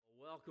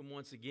Welcome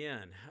once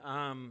again.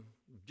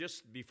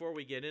 Just before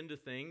we get into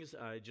things,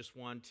 I just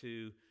want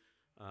to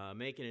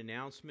make an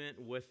announcement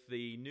with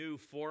the new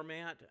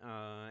format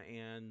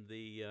and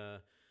the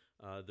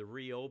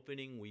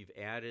reopening. We've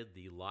added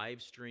the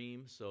live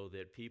stream so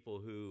that people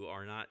who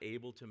are not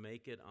able to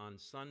make it on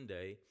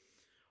Sunday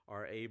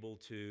are able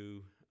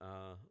to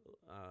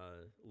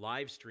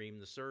live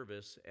stream the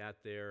service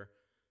at their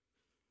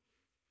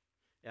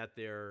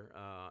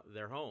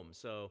home.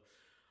 So.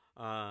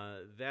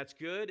 That's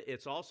good.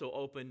 It's also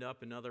opened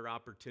up another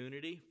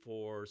opportunity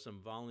for some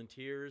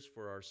volunteers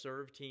for our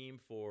serve team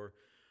for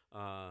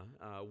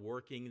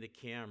working the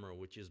camera,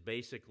 which is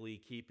basically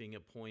keeping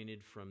it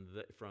pointed from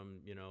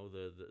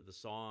the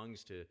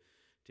songs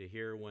to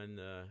hear when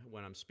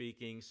I'm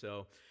speaking.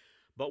 So,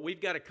 but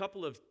we've got a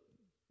couple of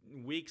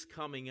weeks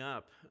coming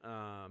up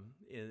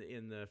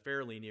in the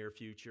fairly near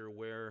future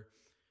where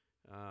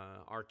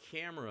our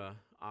camera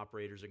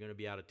operators are going to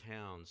be out of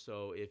town.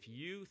 So if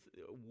you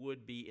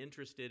would be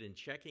interested in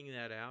checking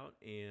that out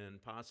and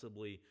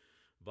possibly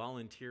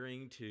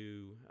volunteering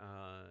to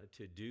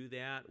do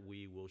that,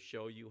 we will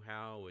show you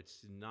how.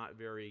 It's not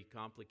very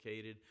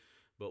complicated,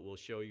 but we'll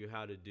show you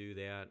how to do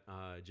that.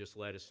 Just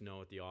let us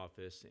know at the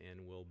office,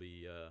 and we'll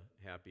be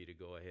happy to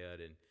go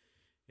ahead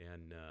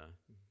and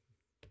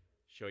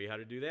show you how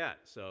to do that.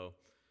 So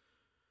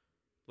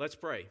let's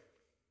pray.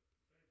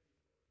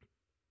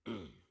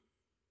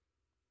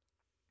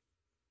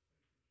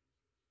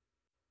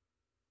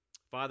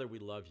 Father, we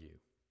love you,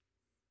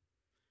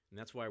 and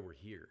that's why we're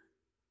here.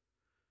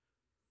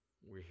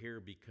 We're here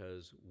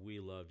because we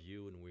love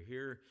you, and we're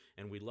here,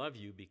 and we love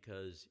you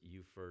because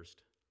you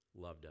first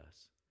loved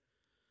us.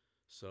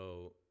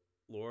 So,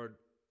 Lord,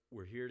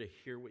 we're here to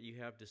hear what you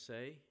have to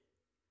say.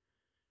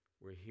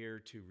 We're here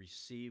to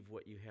receive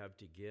what you have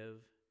to give,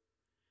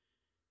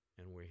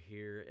 and we're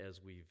here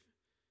as we've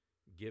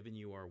given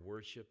you our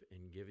worship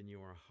and given you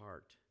our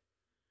heart.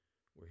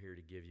 We're here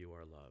to give you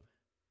our love.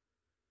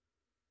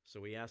 So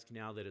we ask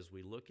now that as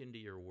we look into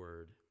your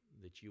word,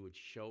 that you would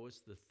show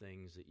us the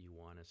things that you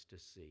want us to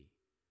see.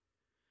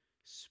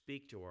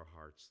 Speak to our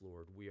hearts,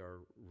 Lord. We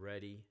are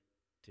ready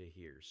to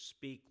hear.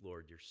 Speak,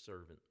 Lord, your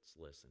servant's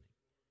listening.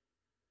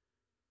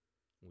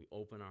 We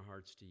open our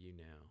hearts to you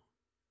now.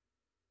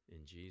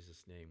 In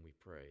Jesus' name we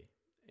pray.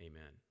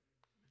 Amen.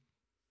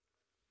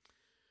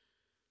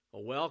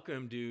 Well,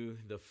 welcome to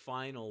the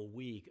final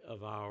week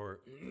of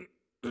our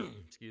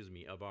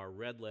of our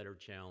Red Letter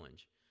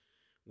Challenge.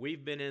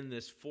 We've been in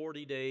this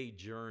 40-day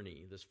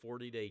journey, this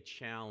 40-day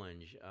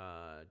challenge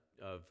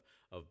of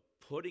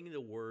putting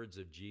the words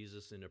of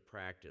Jesus into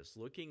practice,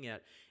 looking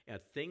at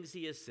things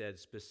he has said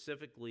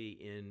specifically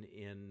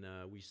in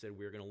we said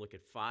we were going to look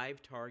at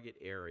 5 target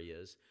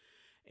areas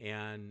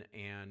and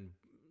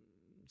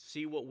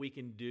see what we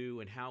can do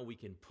and how we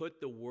can put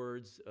the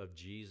words of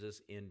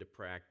Jesus into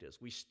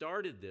practice. We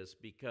started this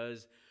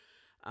because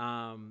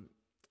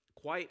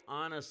quite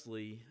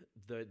honestly,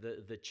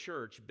 the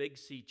church, Big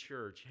C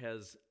Church,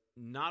 has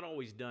not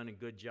always done a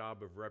good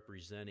job of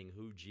representing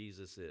who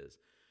Jesus is.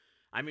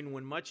 I mean,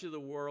 when much of the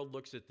world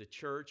looks at the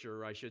church,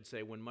 or I should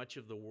say when much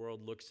of the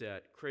world looks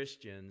at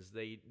Christians,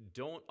 they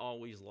don't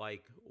always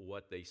like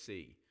what they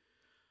see.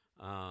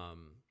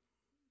 And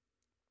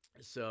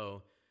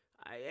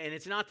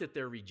it's not that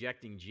they're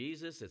rejecting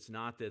Jesus. It's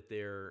not that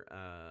they're.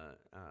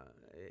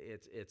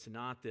 It's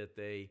not that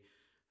they.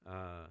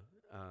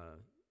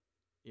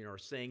 Are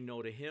saying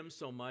no to him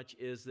so much,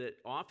 is that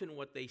often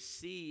what they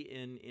see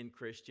in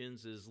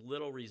Christians is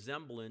little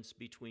resemblance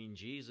between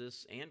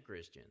Jesus and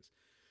Christians.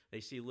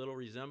 They see little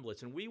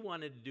resemblance, and we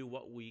wanted to do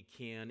what we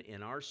can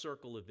in our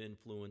circle of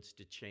influence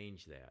to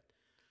change that.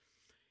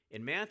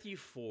 In Matthew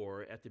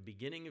 4, at the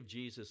beginning of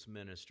Jesus'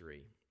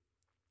 ministry,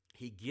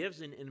 he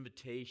gives an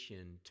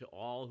invitation to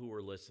all who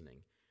are listening.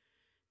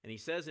 And he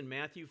says in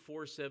Matthew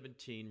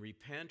 4:17,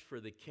 "Repent, for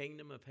the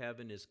kingdom of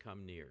heaven is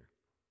come near."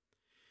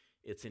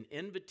 It's an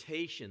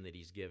invitation that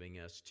he's giving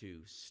us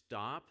to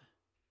stop,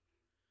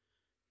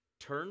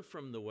 turn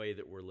from the way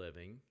that we're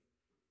living,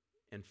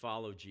 and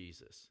follow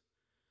Jesus.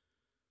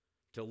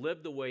 To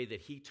live the way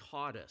that he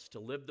taught us, to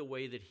live the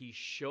way that he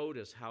showed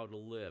us how to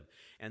live.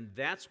 And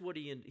that's what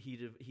he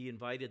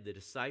invited the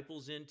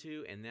disciples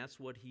into, and that's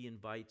what he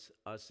invites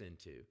us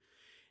into.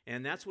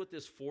 And that's what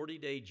this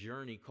 40-day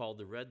journey called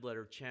the Red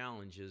Letter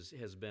Challenge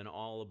has been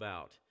all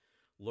about.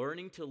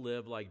 Learning to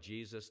live like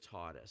Jesus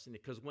taught us. And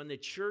because when the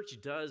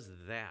church does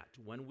that,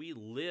 when we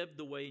live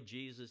the way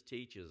Jesus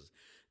teaches,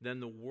 then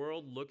the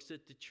world looks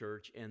at the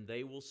church and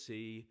they will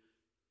see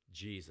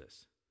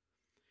Jesus.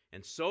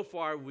 And so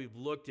far we've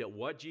looked at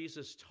what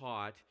Jesus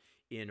taught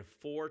in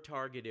 4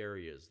 target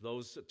areas.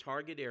 Those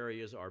target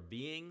areas are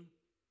being,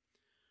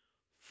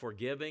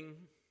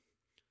 forgiving,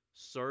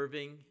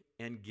 serving,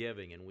 and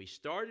giving. And we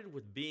started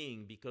with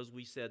being because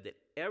we said that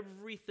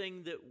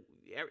everything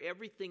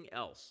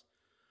else,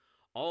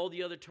 all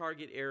the other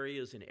target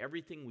areas and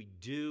everything we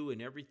do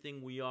and everything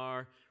we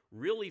are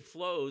really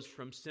flows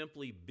from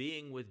simply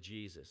being with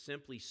Jesus,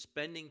 simply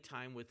spending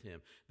time with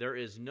him. There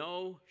is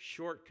no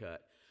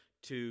shortcut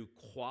to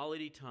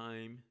quality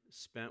time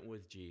spent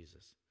with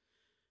Jesus.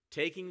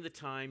 taking the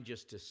time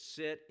just to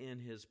sit in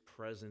his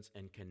presence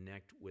and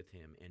connect with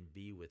him and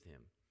be with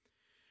him.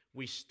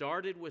 We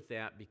started with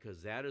that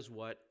because that is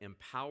what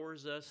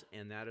empowers us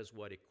and that is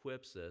what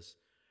equips us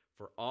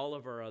for all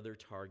of our other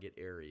target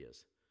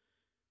areas.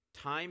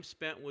 Time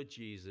spent with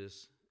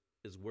Jesus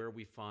is where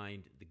we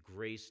find the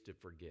grace to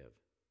forgive.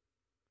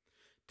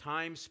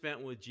 Time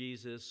spent with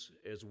Jesus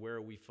is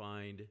where we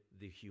find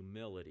the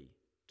humility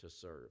to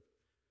serve.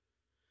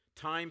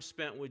 Time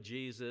spent with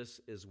Jesus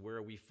is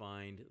where we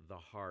find the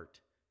heart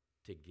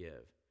to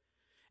give.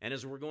 And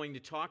as we're going to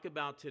talk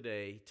about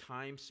today,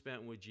 time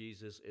spent with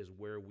Jesus is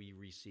where we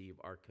receive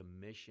our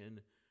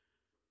commission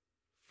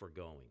for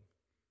going.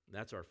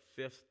 That's our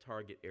fifth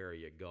target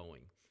area,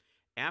 going.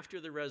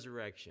 After the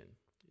resurrection,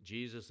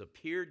 Jesus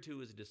appeared to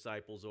his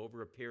disciples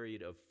over a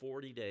period of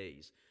 40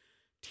 days,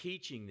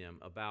 teaching them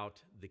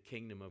about the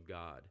kingdom of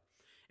God.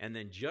 And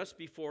then just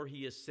before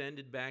he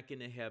ascended back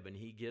into heaven,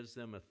 he gives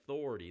them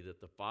authority that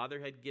the Father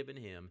had given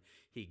him.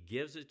 He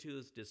gives it to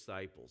his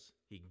disciples.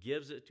 He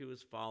gives it to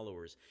his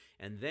followers.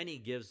 And then he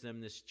gives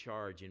them this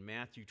charge in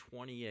Matthew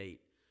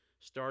 28,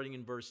 starting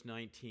in verse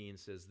 19,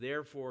 says,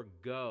 "Therefore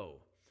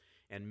go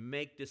and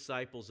make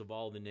disciples of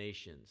all the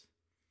nations,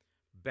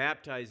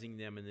 baptizing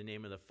them in the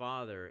name of the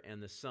Father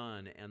and the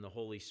Son and the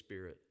Holy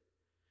Spirit.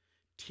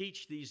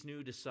 Teach these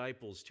new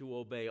disciples to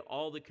obey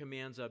all the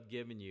commands I've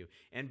given you,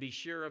 and be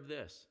sure of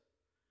this: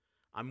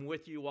 I'm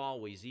with you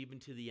always, even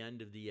to the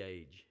end of the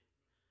age."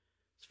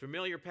 It's a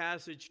familiar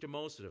passage to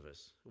most of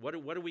us. What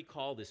do we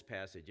call this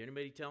passage?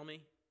 Anybody tell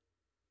me?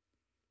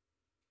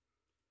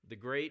 The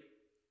Great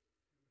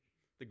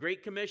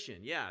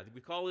Commission. Yeah, we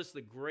call this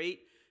the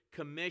Great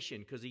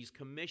Commission because he's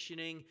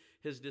commissioning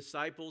his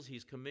disciples,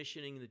 he's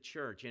commissioning the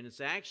church. And it's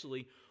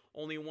actually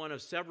only one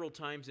of several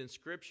times in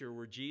Scripture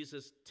where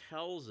Jesus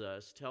tells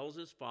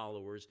his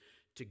followers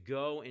to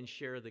go and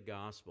share the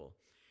gospel.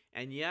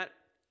 And yet,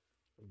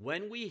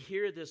 when we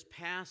hear this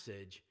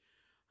passage,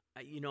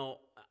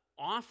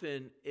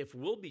 often, if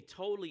we'll be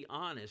totally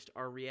honest,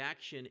 our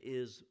reaction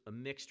is a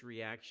mixed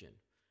reaction.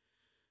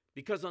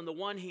 Because on the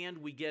one hand,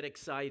 we get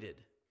excited.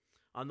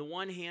 On the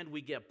one hand,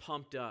 we get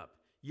pumped up.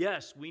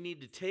 Yes, we need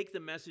to take the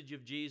message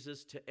of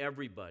Jesus to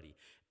everybody.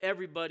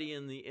 Everybody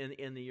in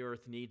the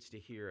earth needs to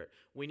hear it.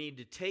 We need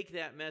to take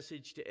that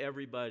message to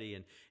everybody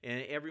and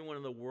everyone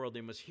in the world.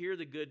 They must hear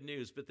the good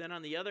news. But then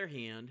on the other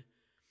hand,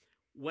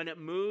 when it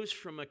moves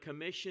from a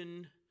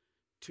commission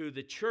to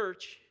the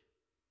church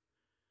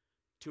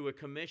to a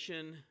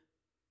commission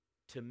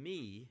to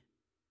me,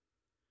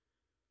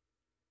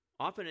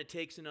 often it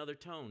takes another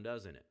tone,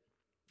 doesn't it?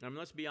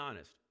 Let's be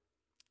honest.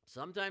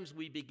 Sometimes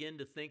we begin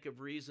to think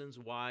of reasons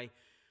why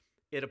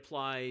it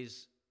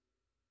applies,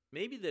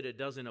 maybe that it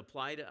doesn't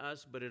apply to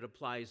us, but it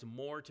applies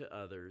more to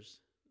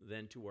others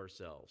than to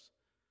ourselves.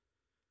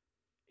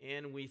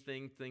 And we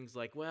think things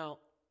like,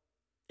 well,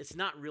 it's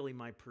not really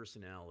my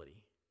personality.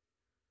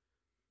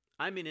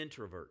 I'm an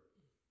introvert.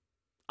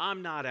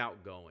 I'm not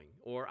outgoing.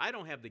 Or I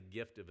don't have the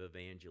gift of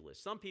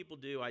evangelist. Some people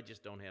do, I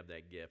just don't have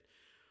that gift.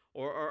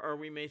 Or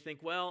we may think,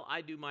 well,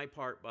 I do my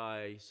part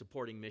by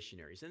supporting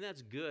missionaries. And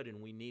that's good, and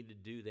we need to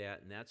do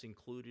that, and that's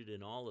included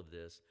in all of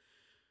this.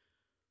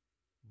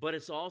 But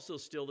it's also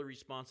still the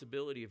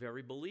responsibility of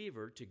every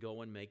believer to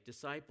go and make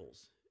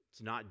disciples.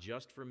 It's not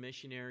just for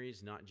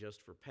missionaries, not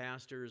just for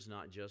pastors,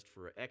 not just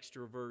for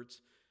extroverts.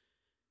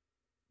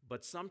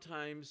 But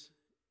sometimes,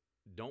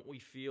 don't we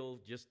feel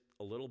just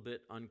a little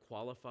bit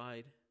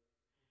unqualified?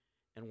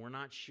 And we're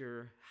not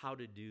sure how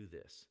to do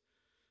this.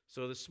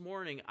 So this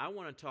morning, I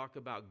want to talk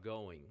about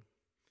going.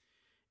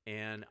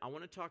 And I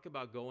want to talk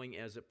about going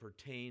as it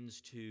pertains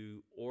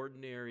to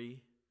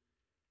ordinary,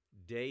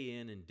 day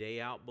in and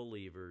day out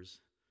believers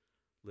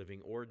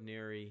living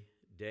ordinary,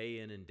 day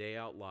in and day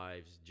out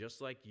lives, just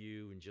like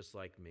you and just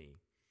like me.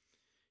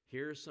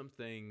 Here are some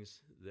things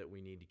that we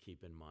need to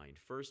keep in mind.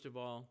 First of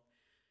all,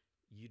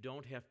 you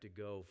don't have to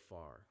go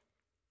far.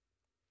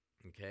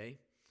 Okay?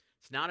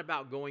 It's not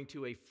about going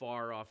to a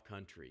far-off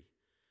country.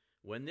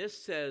 When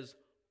this says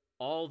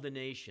all the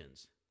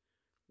nations,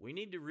 we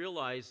need to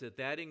realize that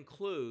that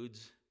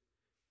includes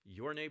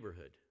your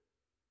neighborhood.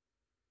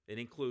 It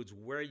includes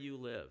where you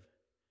live.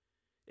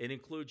 It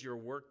includes your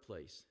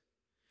workplace.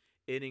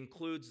 It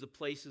includes the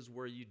places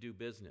where you do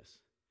business.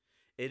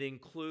 It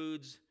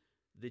includes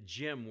the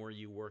gym where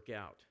you work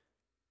out.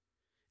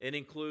 It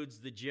includes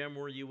the gym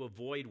where you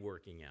avoid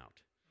working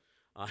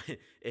out.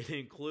 It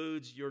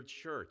includes your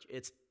church.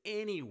 It's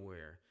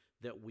anywhere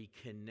that we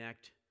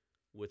connect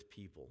with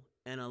people.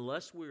 And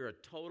unless we're a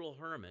total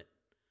hermit,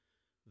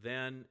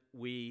 then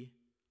we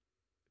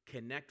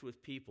connect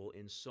with people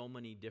in so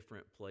many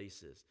different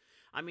places.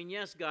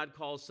 Yes, God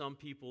calls some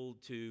people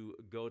to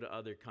go to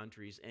other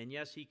countries, and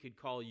yes, he could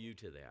call you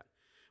to that.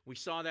 We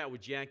saw that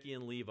with Jackie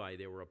and Levi.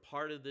 They were a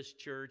part of this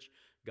church.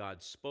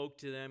 God spoke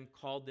to them,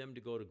 called them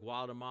to go to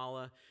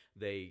Guatemala.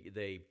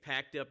 They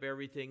packed up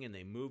everything, and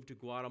they moved to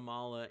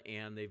Guatemala,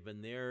 and they've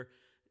been there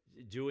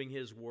doing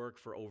his work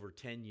for over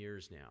 10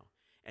 years now.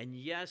 And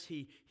yes,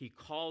 he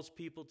calls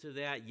people to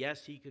that.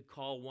 Yes, he could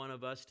call one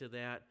of us to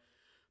that.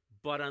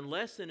 But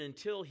unless and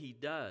until he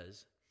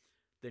does,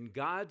 then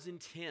God's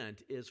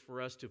intent is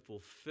for us to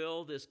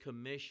fulfill this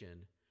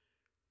commission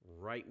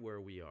right where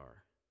we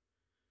are,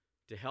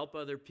 to help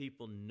other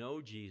people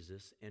know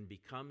Jesus and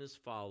become his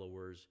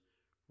followers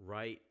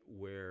right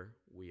where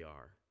we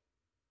are.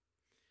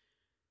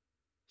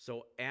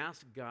 So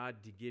ask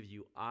God to give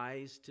you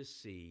eyes to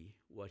see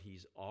what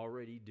he's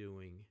already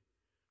doing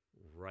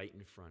right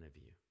in front of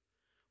you,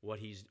 what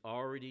he's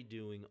already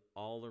doing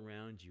all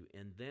around you,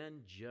 and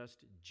then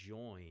just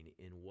join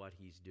in what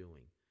he's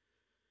doing.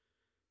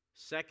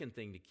 Second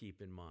thing to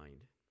keep in mind,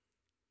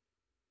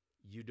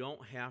 you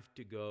don't have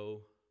to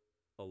go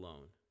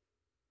alone.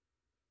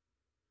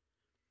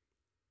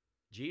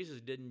 Jesus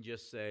didn't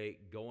just say,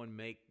 go and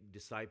make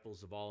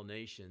disciples of all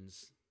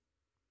nations.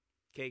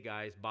 Okay,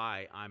 guys,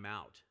 bye, I'm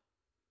out.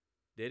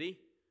 Did he?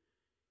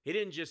 He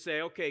didn't just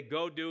say, okay,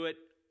 go do it,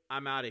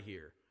 I'm out of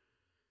here.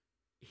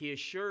 He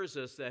assures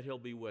us that he'll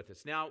be with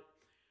us. Now,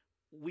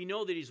 we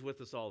know that he's with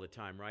us all the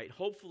time, right?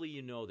 Hopefully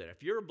you know that.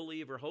 If you're a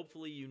believer,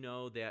 hopefully you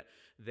know that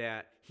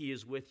he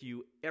is with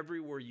you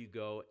everywhere you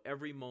go,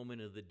 every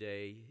moment of the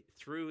day.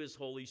 Through his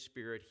Holy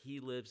Spirit, he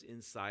lives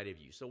inside of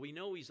you. So we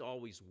know he's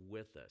always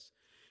with us.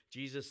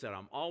 Jesus said,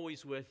 I'm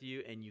always with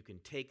you, and you can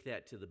take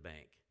that to the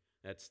bank.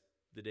 That's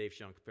the Dave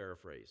Shunk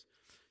paraphrase.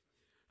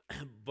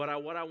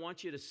 But what I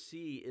want you to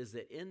see is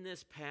that in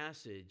this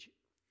passage,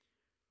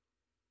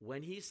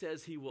 when he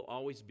says he will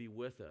always be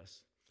with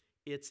us,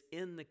 it's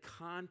in the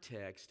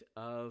context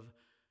of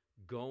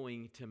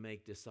going to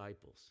make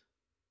disciples.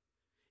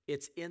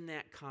 It's in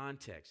that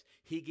context.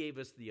 He gave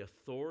us the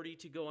authority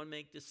to go and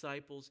make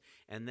disciples,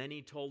 and then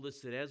he told us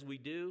that as we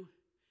do,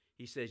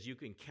 he says, you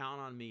can count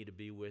on me to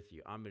be with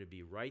you. I'm going to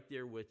be right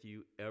there with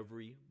you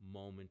every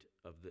moment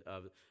of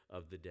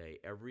the day.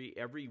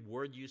 Every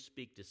word you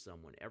speak to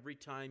someone, every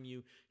time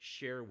you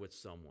share with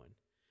someone,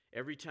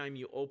 every time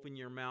you open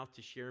your mouth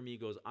to share me, he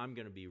goes, I'm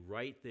going to be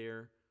right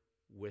there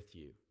with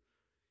you.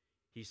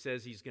 He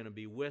says he's going to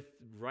be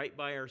right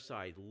by our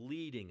side,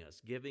 leading us,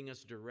 giving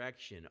us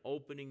direction,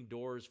 opening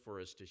doors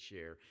for us to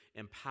share,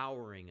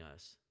 empowering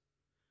us.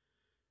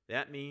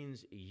 That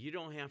means you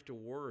don't have to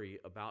worry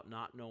about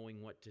not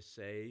knowing what to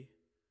say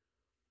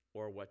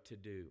or what to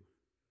do.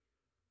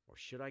 Or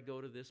should I go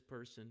to this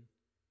person?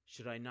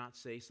 Should I not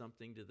say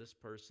something to this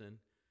person?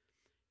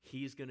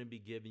 He's going to be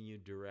giving you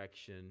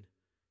direction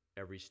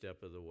every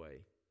step of the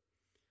way.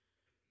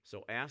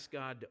 So ask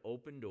God to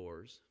open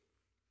doors.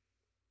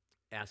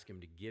 Ask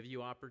him to give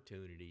you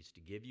opportunities,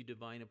 to give you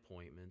divine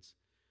appointments,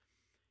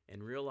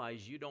 and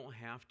realize you don't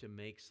have to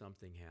make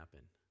something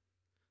happen.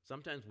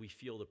 Sometimes we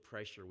feel the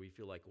pressure. We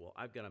feel like, well,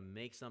 I've got to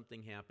make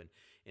something happen.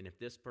 And if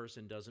this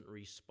person doesn't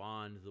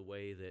respond the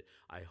way that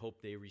I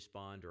hope they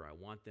respond or I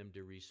want them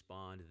to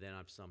respond, then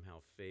I've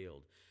somehow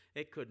failed.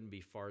 It couldn't be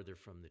farther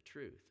from the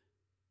truth.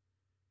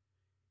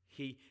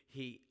 He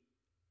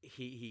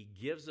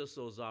gives us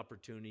those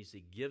opportunities.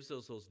 He gives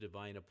us those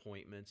divine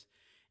appointments.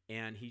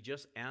 And he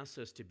just asks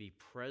us to be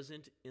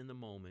present in the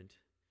moment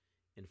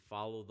and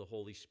follow the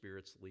Holy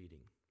Spirit's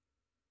leading.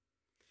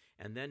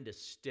 And then to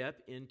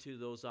step into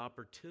those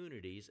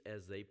opportunities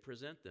as they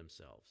present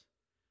themselves.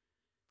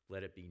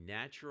 Let it be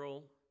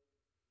natural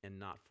and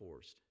not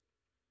forced.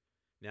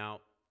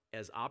 Now,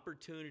 as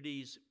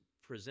opportunities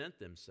present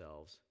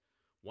themselves,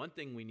 one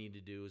thing we need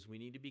to do is we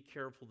need to be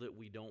careful that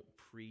we don't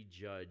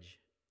prejudge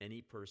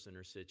any person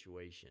or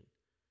situation.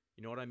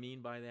 You know what I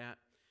mean by that?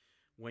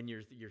 When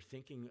you're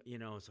thinking,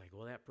 it's like,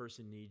 well, that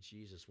person needs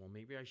Jesus. Well,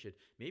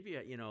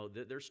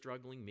 they're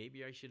struggling.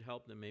 Maybe I should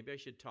help them. Maybe I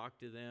should talk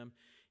to them.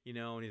 And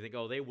you think,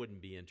 oh, they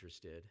wouldn't be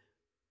interested.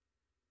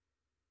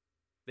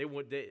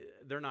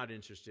 They're not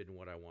interested in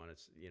what I want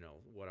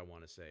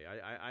to say.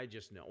 I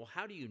just know. Well,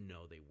 how do you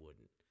know they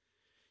wouldn't?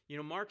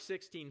 Mark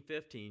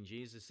 16:15,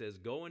 Jesus says,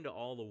 go into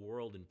all the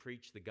world and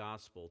preach the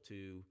gospel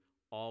to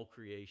all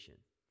creation.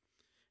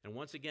 And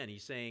once again,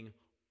 he's saying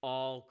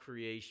all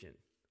creation.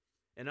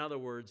 In other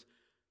words,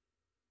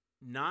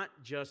 not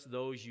just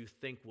those you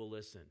think will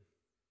listen,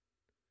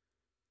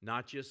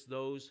 not just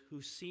those who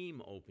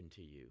seem open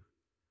to you.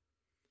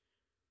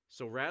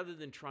 So rather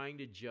than trying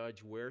to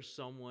judge whether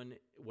someone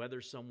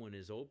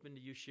is open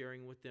to you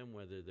sharing with them,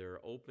 whether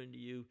they're open to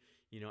you,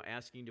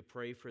 asking to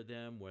pray for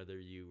them, whether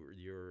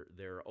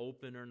they're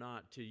open or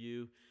not to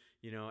you,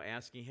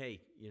 asking, hey,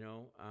 you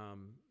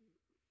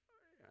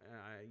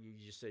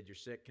just said you're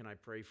sick, can I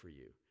pray for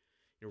you?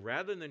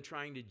 Rather than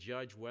trying to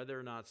judge whether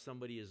or not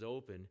somebody is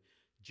open,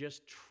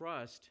 just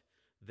trust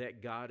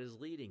that God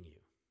is leading you.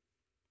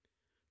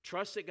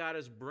 Trust that God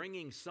is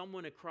bringing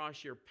someone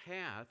across your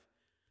path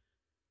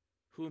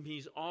whom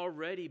he's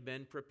already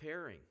been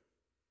preparing.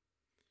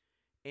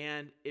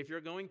 And if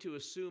you're going to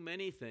assume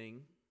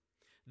anything,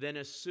 then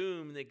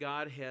assume that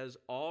God has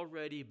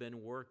already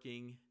been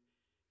working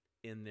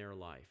in their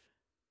life.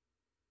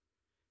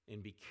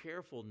 And be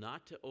careful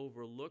not to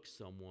overlook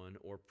someone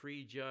or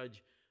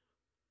prejudge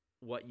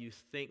what you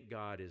think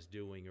God is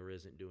doing or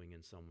isn't doing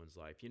in someone's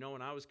life.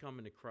 When I was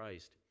coming to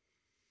Christ,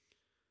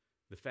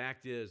 the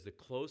fact is, the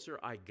closer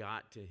I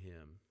got to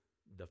him,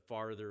 the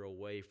farther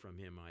away from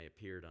him I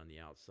appeared on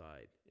the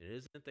outside. And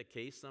isn't it the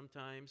case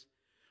sometimes?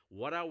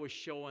 What I was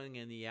showing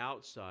in the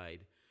outside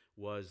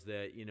was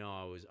that,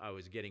 I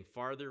was getting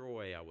farther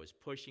away. I was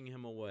pushing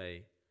him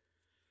away.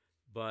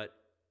 But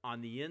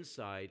on the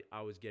inside,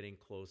 I was getting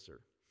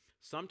closer.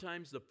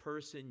 Sometimes the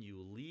person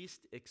you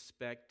least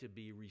expect to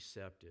be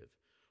receptive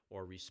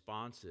or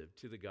responsive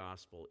to the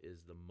gospel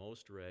is the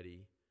most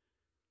ready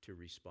to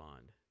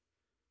respond.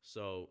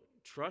 So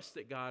trust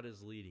that God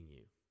is leading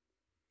you.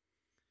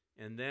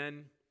 And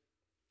then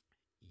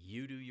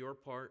you do your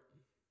part,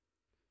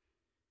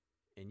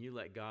 and you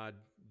let God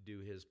do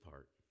his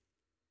part.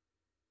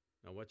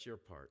 Now, what's your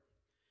part?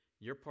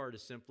 Your part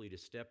is simply to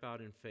step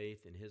out in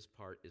faith, and his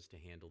part is to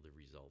handle the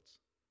results.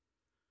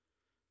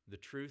 The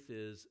truth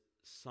is,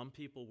 some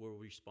people will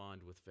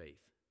respond with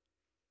faith.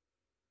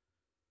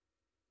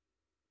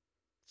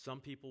 Some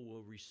people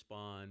will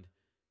respond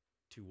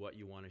to what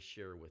you want to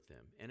share with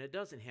them. And it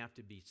doesn't have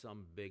to be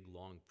some big,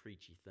 long,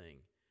 preachy thing.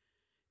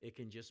 It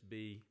can just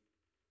be,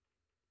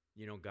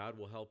 God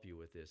will help you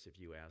with this if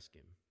you ask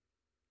him.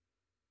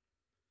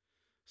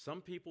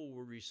 Some people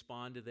will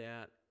respond to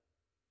that,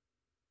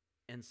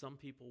 and some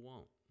people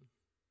won't.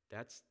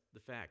 That's the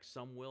fact.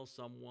 Some will,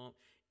 some won't.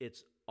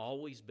 It's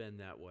always been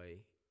that way,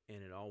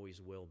 and it always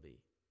will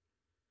be.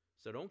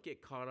 So don't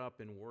get caught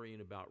up in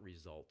worrying about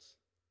results.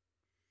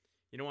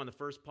 On the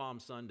first Palm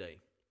Sunday,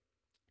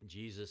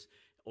 Jesus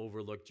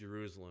overlooked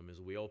Jerusalem. As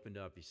we opened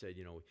up, he said,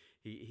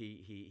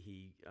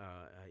 he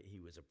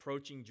was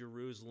approaching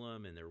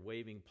Jerusalem, and they're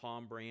waving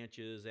palm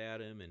branches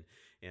at him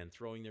and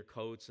throwing their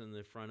coats in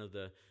the front of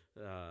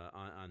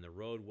on the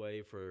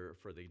roadway for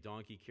the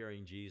donkey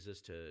carrying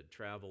Jesus to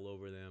travel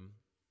over them.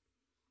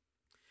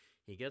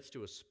 He gets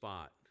to a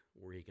spot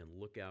where he can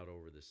look out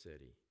over the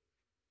city.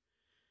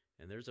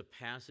 And there's a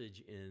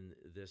passage in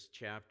this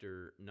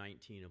chapter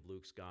 19 of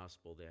Luke's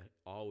gospel that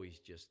always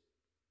just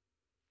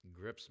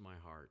grips my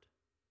heart.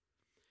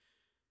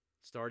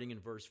 Starting in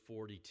verse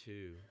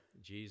 42,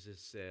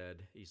 Jesus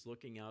said, he's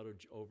looking out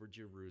over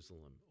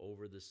Jerusalem,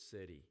 over the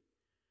city,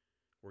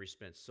 where he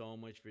spent so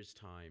much of his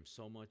time,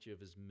 so much of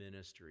his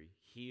ministry,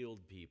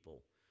 healed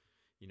people,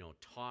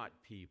 taught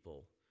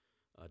people,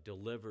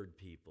 delivered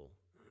people.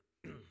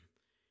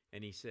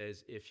 And he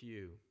says, if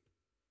you,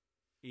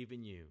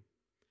 even you,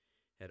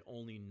 had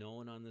only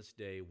known on this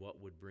day what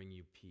would bring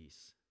you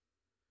peace,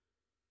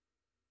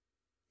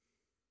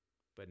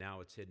 but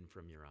now it's hidden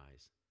from your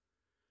eyes.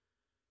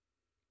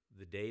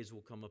 The days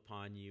will come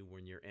upon you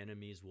when your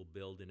enemies will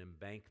build an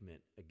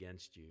embankment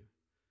against you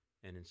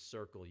and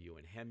encircle you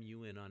and hem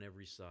you in on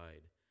every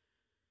side.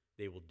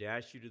 They will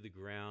dash you to the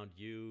ground,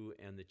 you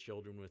and the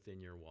children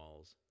within your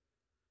walls.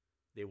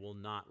 They will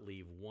not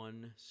leave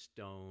one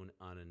stone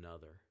on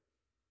another.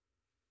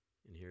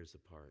 And here's the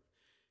part.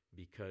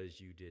 Because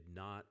you did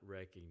not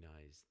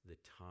recognize the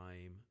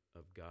time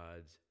of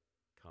God's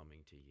coming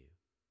to you.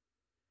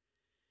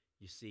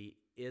 You see,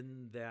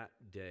 in that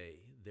day,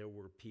 there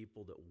were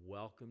people that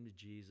welcomed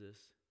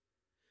Jesus,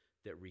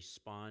 that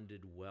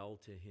responded well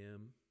to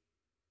him.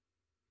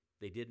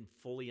 They didn't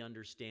fully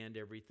understand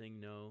everything,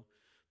 no,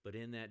 but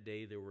in that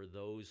day there were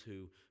those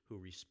who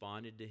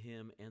responded to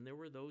him, and there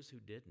were those who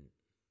didn't.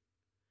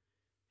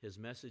 His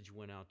message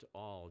went out to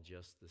all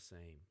just the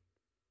same.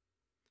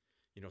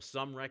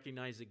 Some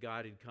recognized that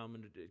God had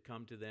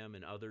come to them,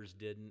 and others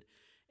didn't,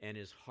 and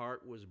his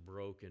heart was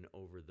broken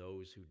over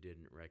those who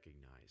didn't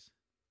recognize.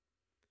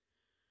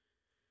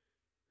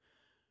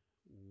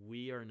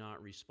 We are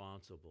not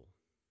responsible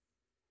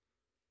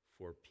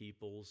for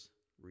people's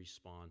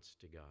response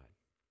to God.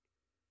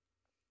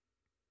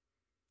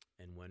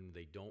 And when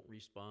they don't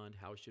respond,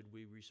 how should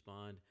we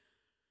respond?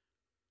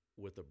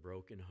 With a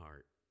broken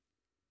heart.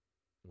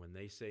 When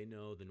they say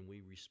no, then we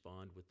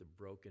respond with a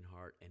broken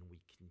heart, and we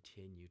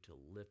continue to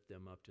lift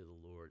them up to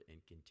the Lord and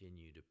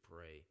continue to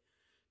pray,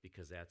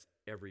 because that's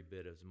every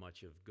bit as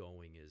much of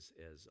going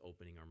as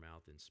opening our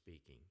mouth and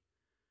speaking.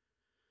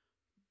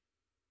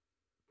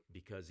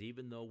 Because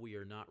even though we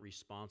are not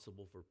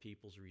responsible for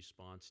people's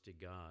response to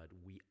God,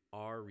 we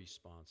are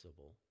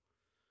responsible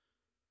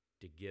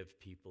to give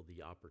people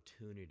the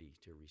opportunity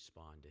to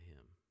respond to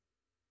him.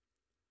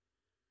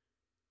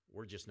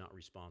 We're just not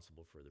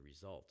responsible for the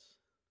results.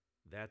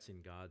 That's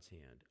in God's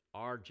hand.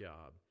 Our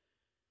job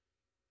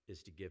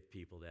is to give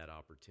people that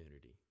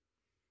opportunity.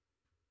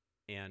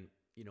 And,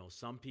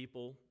 some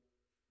people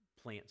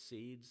plant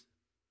seeds.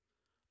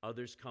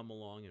 Others come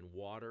along and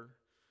water.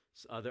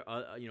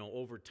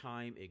 Over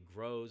time it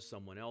grows.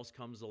 Someone else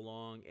comes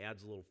along,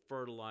 adds a little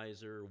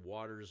fertilizer,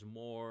 waters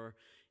more,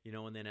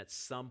 and then at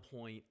some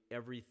point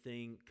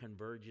everything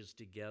converges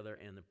together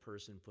and the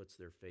person puts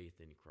their faith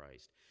in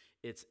Christ.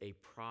 It's a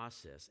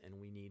process, and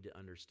we need to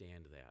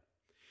understand that.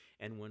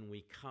 And when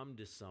we come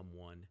to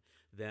someone,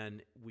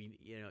 then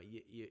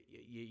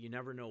you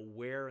never know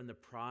where in the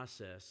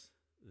process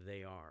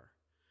they are.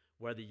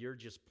 Whether you're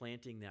just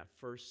planting that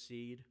first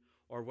seed,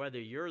 or whether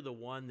you're the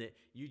one that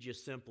you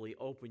just simply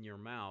open your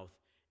mouth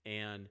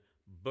and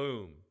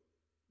boom,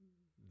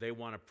 they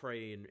want to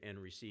pray and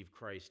receive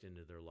Christ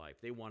into their life.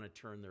 They want to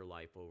turn their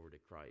life over to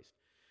Christ.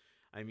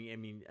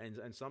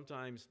 And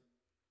sometimes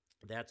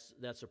that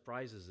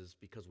surprises us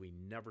because we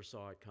never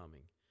saw it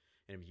coming.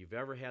 And if you've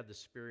ever had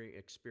the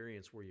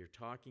experience where you're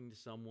talking to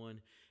someone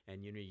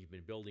and you've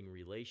been building a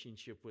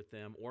relationship with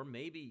them, or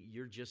maybe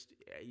you're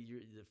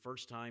the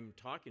first time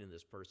talking to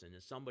this person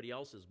and somebody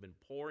else has been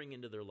pouring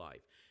into their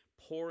life,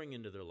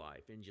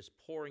 and just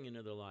pouring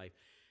into their life,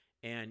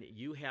 and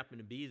you happen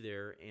to be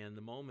there and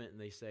the moment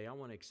and they say, I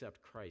want to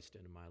accept Christ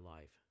into my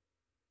life.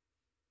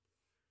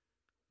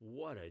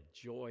 What a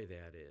joy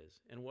that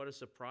is, and what a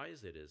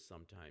surprise it is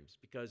sometimes,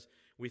 because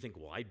we think,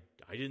 well, I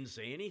didn't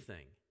say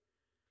anything.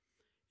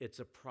 It's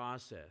a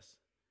process,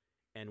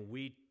 and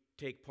we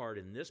take part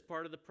in this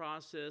part of the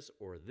process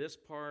or this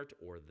part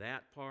or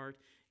that part.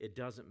 It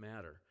doesn't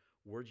matter.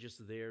 We're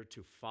just there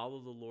to follow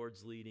the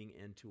Lord's leading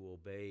and to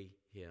obey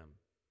Him.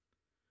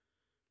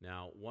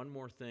 Now, one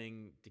more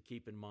thing to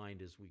keep in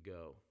mind as we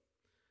go.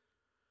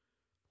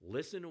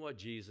 Listen to what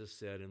Jesus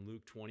said in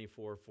Luke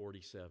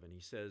 24:47. He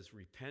says,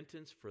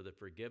 repentance for the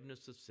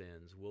forgiveness of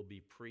sins will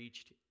be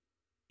preached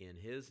in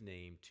His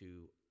name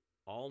to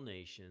all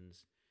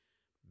nations,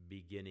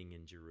 beginning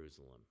in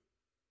Jerusalem.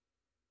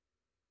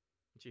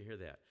 Did you hear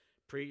that?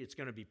 It's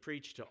going to be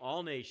preached to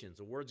all nations.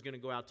 The word's going to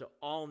go out to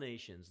all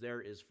nations.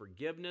 There is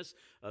forgiveness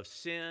of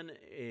sin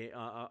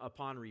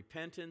upon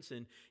repentance,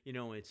 and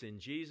it's in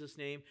Jesus'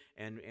 name,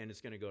 and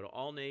it's going to go to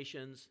all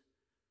nations,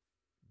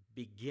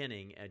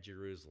 beginning at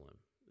Jerusalem.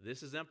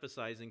 This is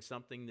emphasizing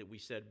something that we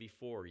said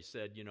before. He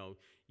said,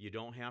 you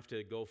don't have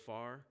to go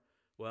far.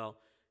 Well,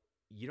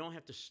 you don't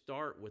have to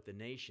start with the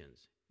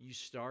nations. You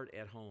start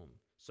at home.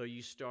 So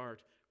you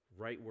start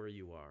right where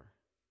you are.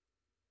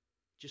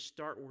 Just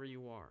start where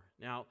you are.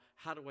 Now,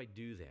 how do I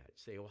do that?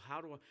 Say, well,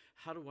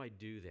 how do I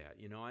do that?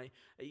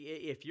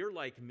 If you're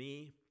like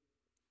me,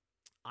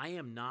 I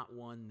am not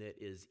one that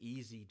is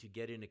easy to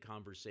get in a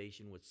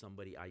conversation with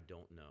somebody I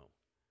don't know.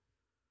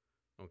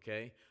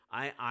 Okay?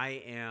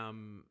 I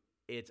am.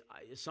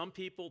 Some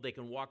people, they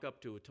can walk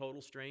up to a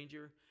total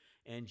stranger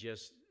and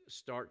just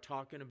start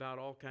talking about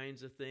all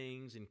kinds of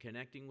things and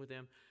connecting with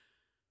them.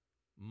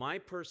 My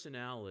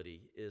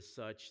personality is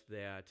such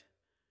that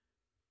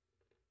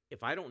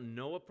if I don't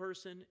know a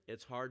person,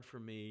 it's hard for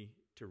me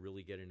to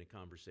really get in a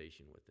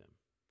conversation with them.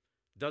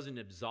 It doesn't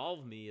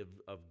absolve me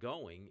of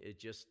going. It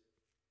just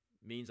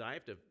means I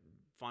have to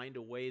find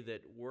a way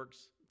that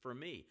works for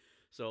me.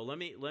 So let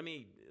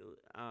me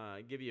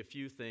give you a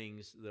few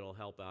things that'll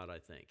help out, I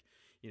think.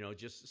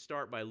 Just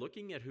start by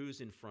looking at who's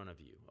in front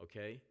of you,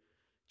 okay?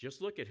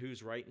 Just look at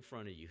who's right in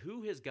front of you.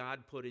 Who has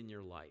God put in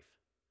your life?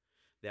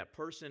 That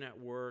person at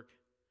work,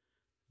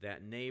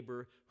 that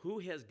neighbor, who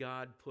has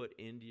God put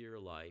into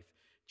your life?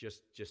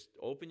 Just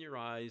open your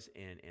eyes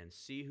and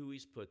see who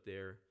He's put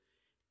there.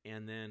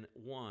 And then,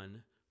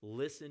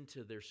 listen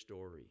to their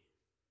story.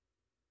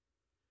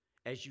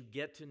 As you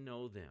get to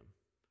know them,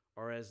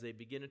 or as they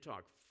begin to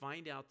talk,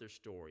 find out their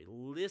story.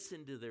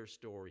 Listen to their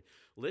story.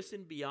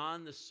 Listen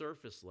beyond the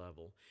surface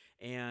level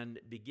and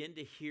begin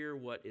to hear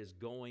what is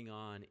going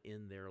on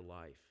in their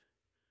life.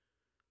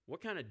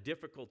 What kind of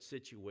difficult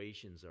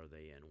situations are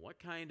they in? What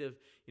kind of,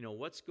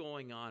 what's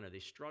going on? Are they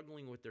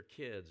struggling with their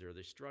kids? Are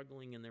they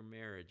struggling in their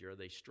marriage? Are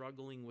they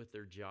struggling with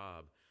their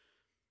job?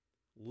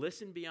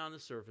 Listen beyond the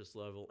surface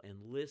level and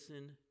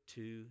listen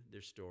to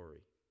their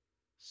story.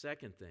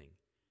 Second thing,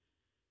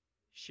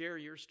 share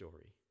your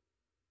story.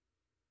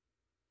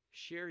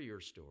 Share your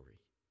story.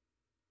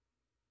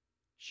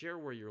 Share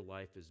where your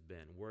life has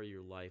been, where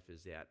your life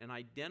is at, and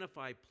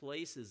identify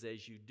places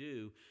as you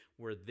do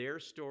where their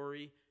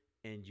story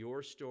and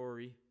your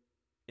story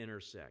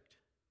intersect.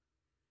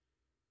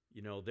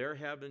 They're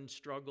having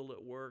struggle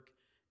at work,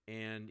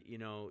 and,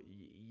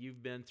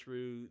 you've been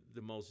through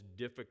the most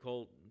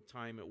difficult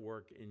time at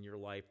work in your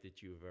life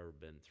that you've ever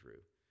been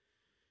through.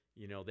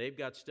 They've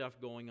got stuff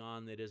going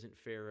on that isn't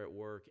fair at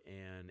work,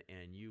 and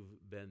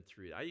you've been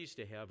through it. I used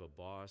to have a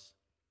boss.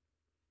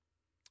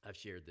 I've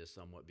shared this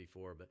somewhat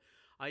before, but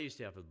I used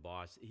to have a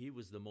boss. He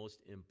was the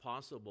most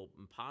impossible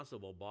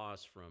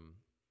boss from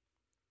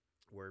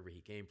wherever he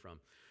came from.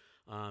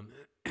 I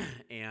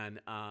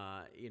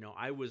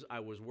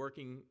was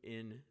working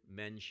in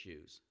men's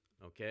shoes,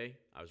 okay?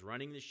 I was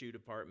running the shoe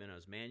department. I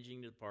was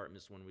managing the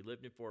departments when we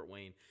lived in Fort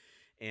Wayne,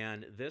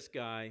 and this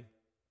guy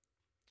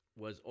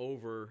was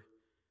over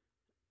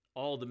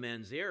all the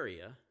men's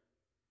area,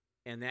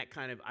 and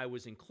I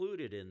was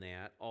included in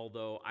that,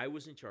 although I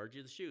was in charge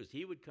of the shoes.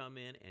 He would come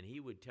in and he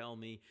would tell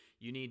me,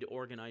 you need to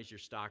organize your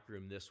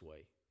stockroom this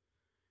way.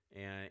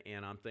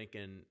 And I'm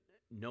thinking,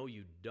 no,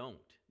 you don't.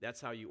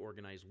 That's how you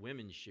organize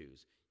women's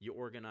shoes. You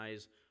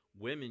organize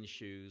women's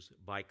shoes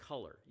by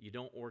color. You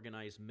don't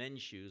organize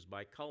men's shoes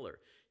by color.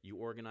 You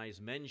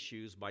organize men's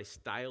shoes by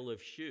style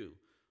of shoe,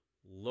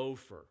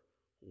 loafer,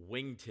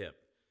 wingtip,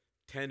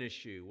 tennis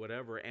shoe,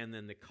 whatever, and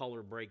then the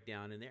color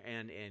breakdown in there.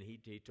 And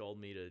he told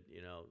me to,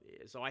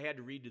 so I had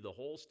to redo the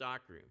whole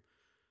stockroom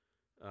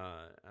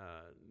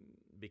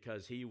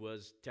because he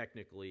was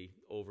technically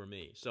over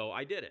me. So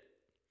I did it.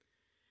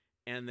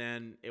 And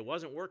then it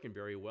wasn't working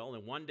very well.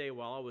 And one day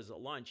while I was at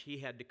lunch, he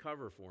had to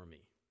cover for me.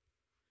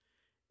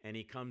 And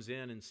he comes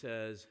in and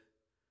says,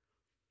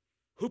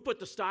 who put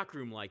the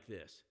stockroom like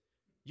this?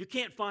 You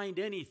can't find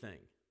anything.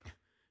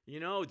 You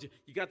know,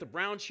 you got the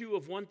brown shoe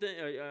of one thing,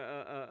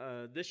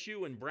 this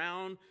shoe in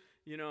brown,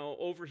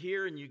 over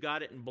here, and you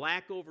got it in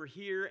black over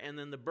here, and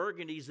then the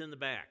burgundy's in the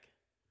back.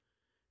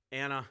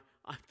 And I'm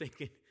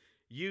thinking,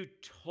 you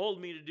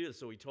told me to do this.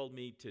 So he told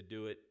me to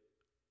do it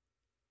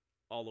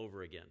all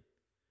over again.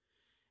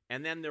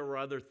 And then there were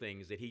other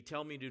things that he'd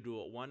tell me to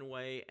do it one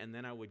way, and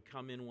then I would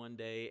come in one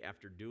day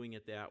after doing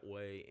it that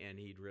way, and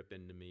he'd rip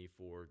into me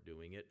for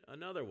doing it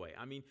another way.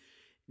 I mean,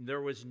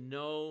 there was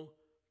no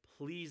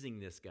pleasing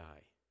this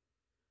guy.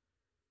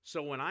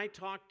 So when I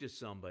talk to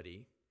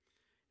somebody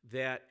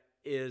that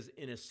is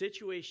in a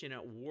situation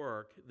at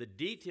work, the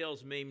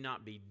details may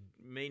not be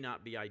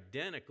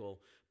identical,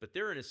 but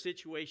they're in a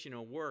situation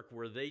at work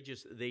where they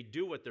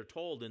do what they're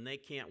told and they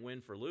can't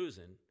win for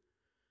losing.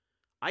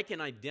 I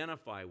can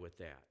identify with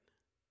that.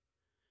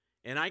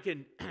 And I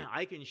can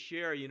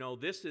share,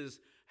 this is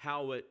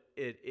how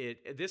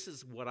this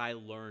is what I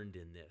learned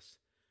in this.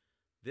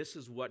 This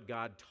is what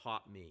God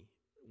taught me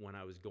when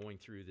I was going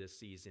through this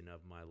season of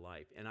my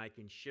life. And I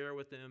can share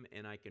with them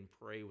and I can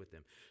pray with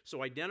them.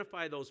 So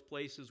identify those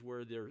places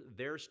where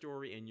their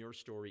story and your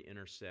story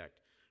intersect,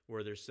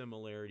 where there's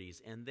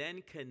similarities, and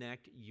then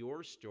connect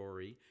your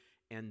story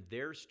and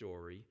their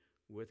story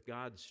with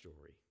God's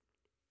story.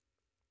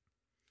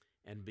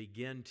 And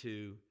begin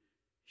to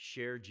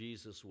share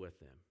Jesus with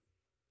them.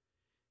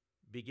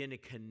 Begin to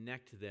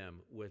connect them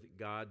with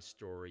God's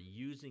story,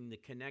 using the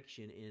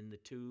connection in the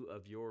two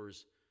of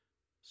yours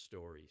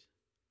stories.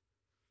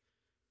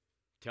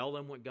 Tell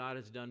them what God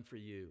has done for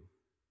you.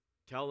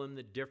 Tell them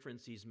the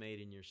difference he's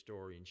made in your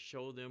story, and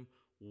show them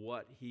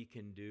what he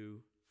can do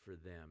for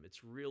them.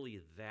 It's really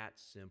that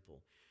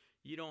simple.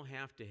 You don't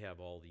have to have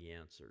all the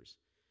answers.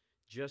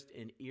 Just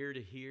an ear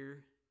to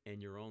hear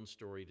and your own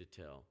story to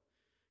tell.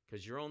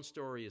 Because your own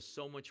story is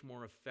so much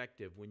more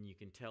effective when you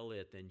can tell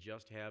it than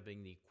just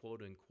having the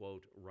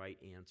quote-unquote right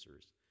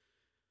answers.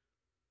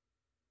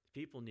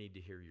 People need to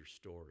hear your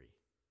story.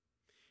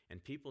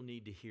 And people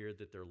need to hear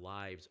that their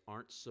lives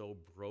aren't so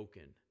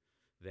broken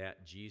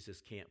that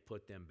Jesus can't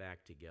put them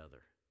back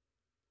together.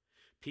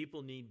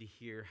 People need to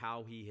hear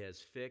how he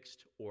has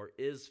fixed or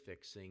is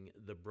fixing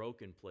the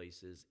broken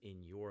places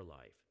in your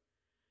life.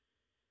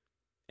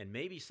 And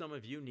maybe some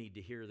of you need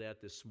to hear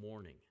that this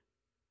morning.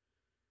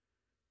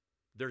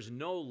 There's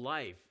no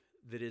life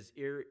that is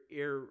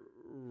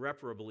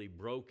irreparably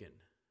broken.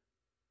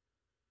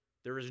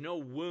 There is no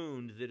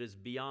wound that is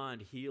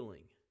beyond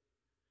healing.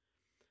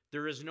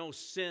 There is no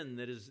sin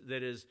that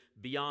is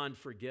beyond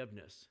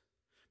forgiveness.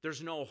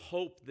 There's no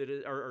hope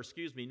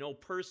no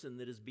person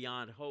that is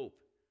beyond hope.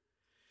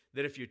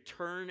 That if you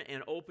turn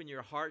and open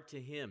your heart to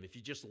him, if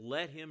you just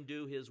let him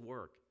do his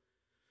work,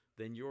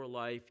 then your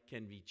life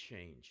can be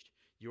changed.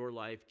 Your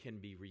life can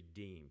be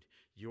redeemed.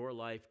 Your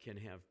life can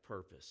have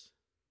purpose.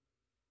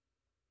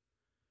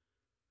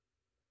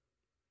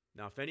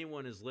 Now, if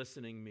anyone is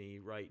listening to me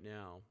right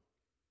now,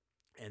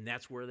 and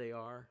that's where they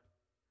are,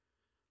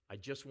 I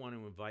just want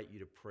to invite you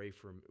to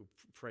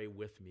pray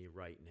with me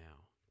right now.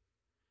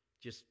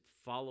 Just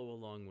follow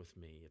along with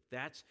me.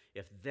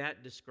 If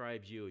that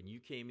describes you, and you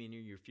came in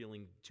here, you're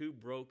feeling too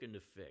broken to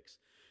fix,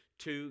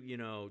 too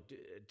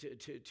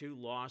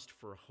lost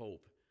for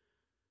hope,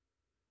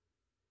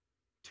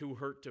 too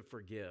hurt to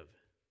forgive,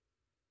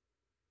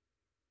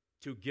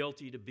 too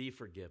guilty to be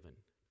forgiven.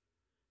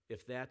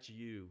 If that's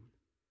you,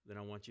 then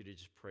I want you to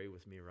just pray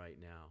with me right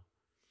now.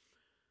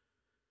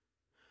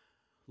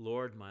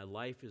 Lord, my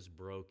life is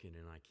broken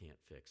and I can't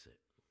fix it.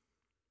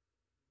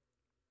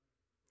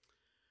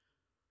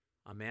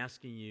 I'm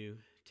asking you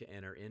to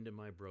enter into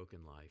my broken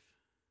life.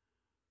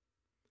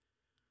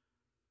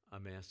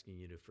 I'm asking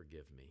you to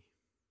forgive me.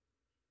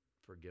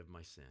 Forgive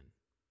my sin.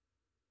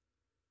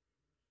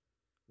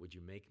 Would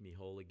you make me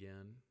whole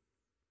again?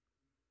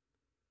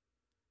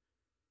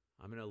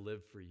 I'm going to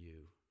live for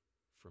you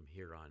from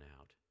here on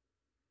out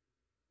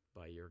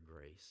by your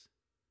grace.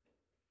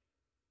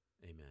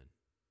 Amen.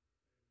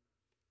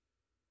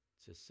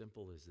 It's as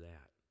simple as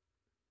that.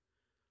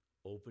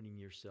 Opening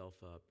yourself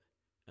up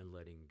and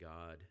letting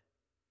God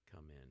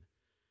come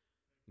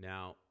in.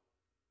 Now,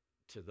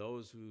 to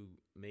those who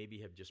maybe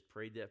have just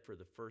prayed that for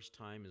the first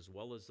time, as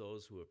well as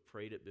those who have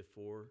prayed it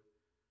before,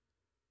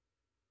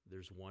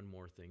 there's one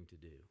more thing to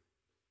do.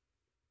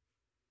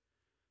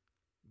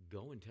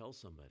 Go and tell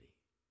somebody.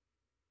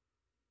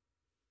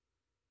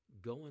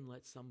 Go and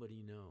let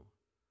somebody know.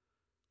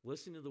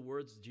 Listen to the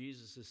words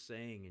Jesus is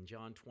saying in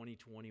John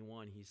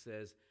 20:21. He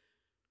says,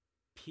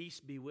 "Peace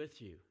be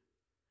with you.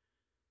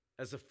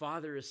 As the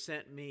Father has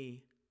sent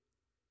me,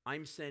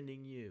 I'm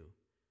sending you."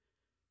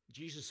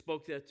 Jesus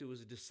spoke that to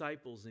his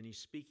disciples, and he's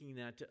speaking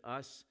that to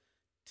us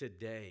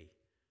today.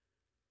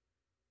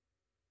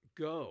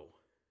 Go.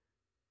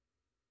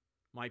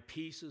 My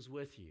peace is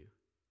with you.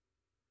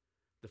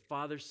 The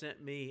Father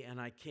sent me, and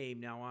I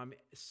came. Now I'm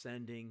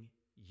sending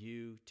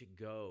you to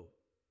go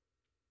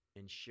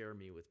and share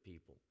me with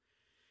people.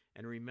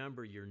 And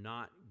remember, you're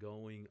not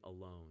going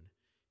alone.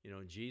 You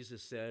know,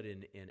 Jesus said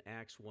in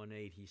Acts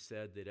 1:8, he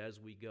said that as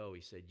we go,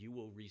 he said, you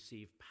will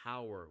receive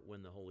power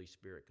when the Holy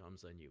Spirit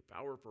comes on you.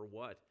 Power for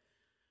what?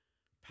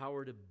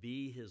 power to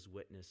be his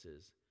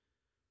witnesses.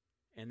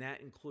 And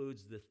that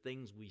includes the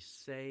things we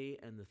say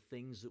and the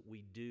things that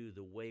we do,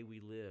 the way we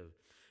live.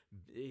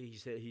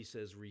 He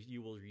says,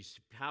 you will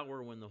receive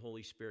power when the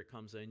Holy Spirit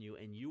comes on you,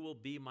 and you will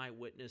be my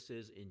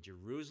witnesses in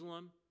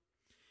Jerusalem,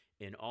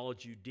 in all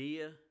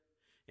Judea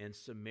and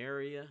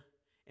Samaria,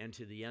 and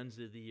to the ends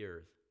of the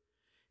earth.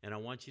 And I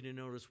want you to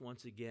notice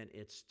once again,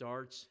 it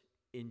starts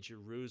in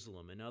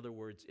Jerusalem. In other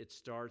words, it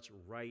starts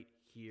right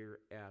here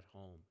at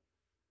home.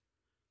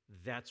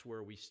 That's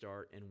where we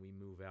start, and we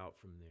move out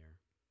from there.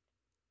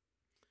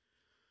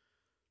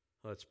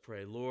 Let's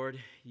pray. Lord,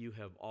 you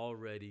have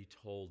already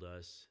told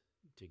us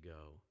to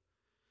go.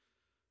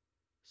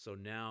 So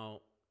now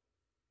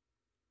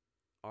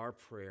our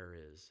prayer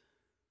is,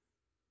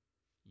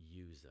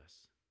 use us.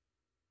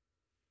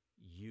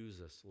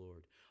 Use us,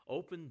 Lord.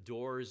 Open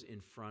doors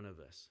in front of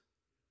us.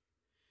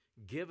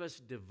 Give us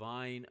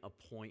divine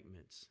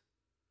appointments.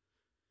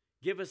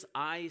 Give us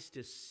eyes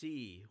to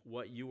see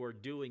what you are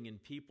doing in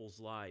people's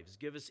lives.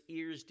 Give us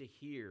ears to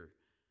hear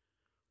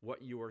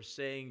what you are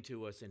saying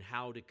to us and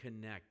how to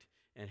connect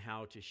and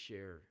how to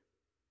share.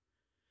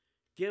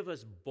 Give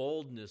us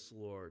boldness,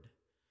 Lord,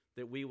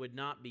 that we would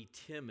not be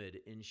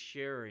timid in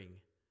sharing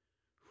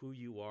who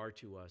you are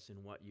to us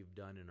and what you've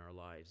done in our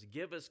lives.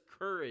 Give us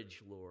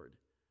courage, Lord,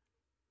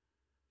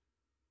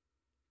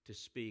 to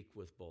speak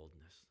with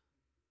boldness.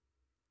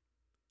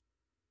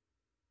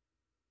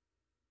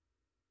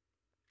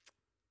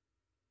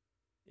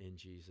 In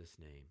Jesus'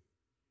 name.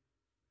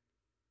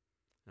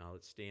 Now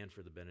let's stand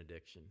for the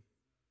benediction.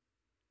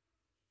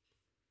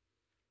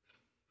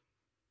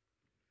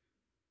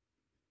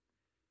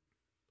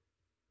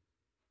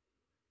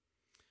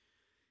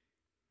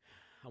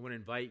 I want to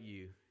invite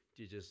you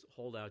to just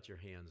hold out your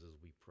hands as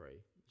we pray.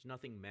 There's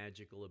nothing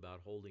magical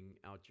about holding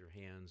out your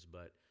hands,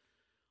 but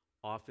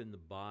often the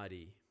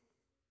body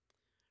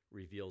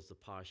reveals the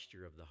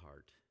posture of the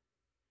heart.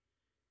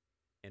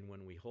 And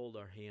when we hold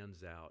our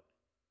hands out,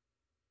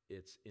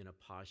 it's in a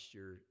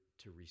posture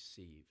to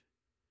receive.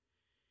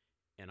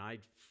 And I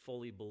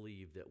fully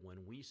believe that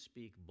when we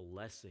speak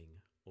blessing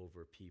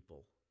over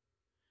people,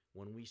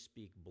 when we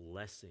speak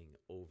blessing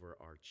over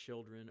our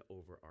children,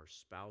 over our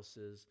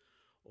spouses,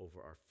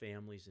 over our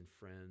families and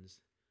friends,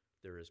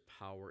 there is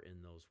power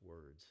in those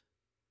words.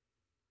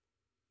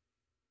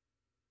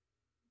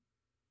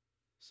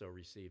 So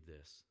receive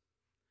this.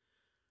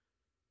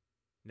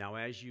 Now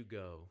as you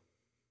go,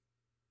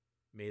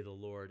 may the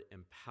Lord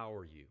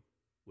empower you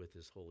with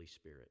his Holy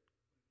Spirit.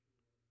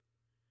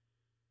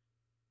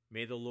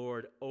 May the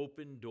Lord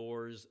open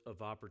doors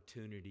of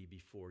opportunity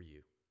before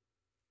you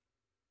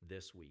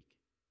this week.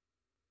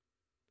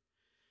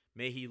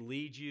 May he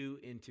lead you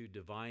into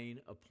divine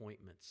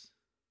appointments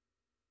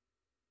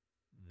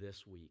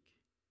this week.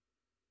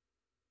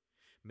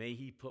 May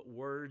he put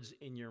words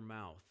in your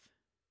mouth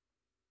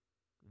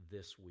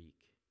this week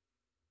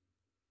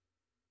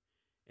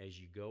as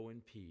you go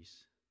in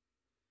peace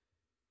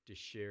to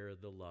share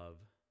the love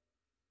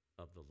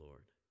of the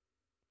Lord.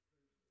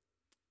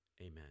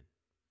 Amen.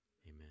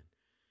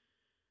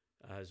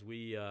 Amen. As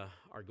we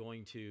are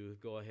going to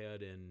go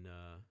ahead and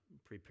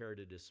prepare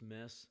to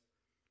dismiss,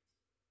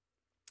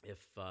 if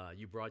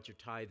you brought your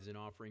tithes and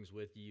offerings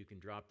with you, you can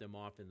drop them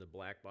off in the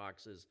black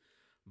boxes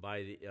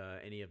by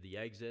any of the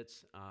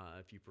exits.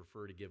 If you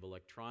prefer to give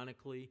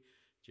electronically,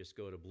 just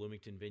go to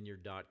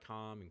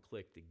bloomingtonvineyard.com and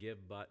click the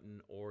Give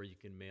button, or you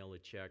can mail a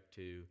check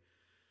to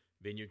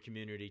Vineyard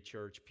Community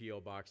Church,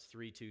 P.O. Box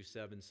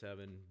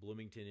 3277,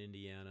 Bloomington,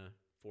 Indiana,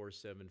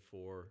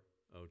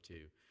 47402.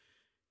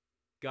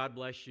 God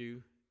bless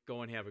you.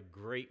 Go and have a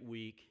great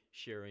week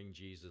sharing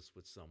Jesus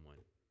with someone.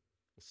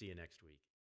 We'll see you next week.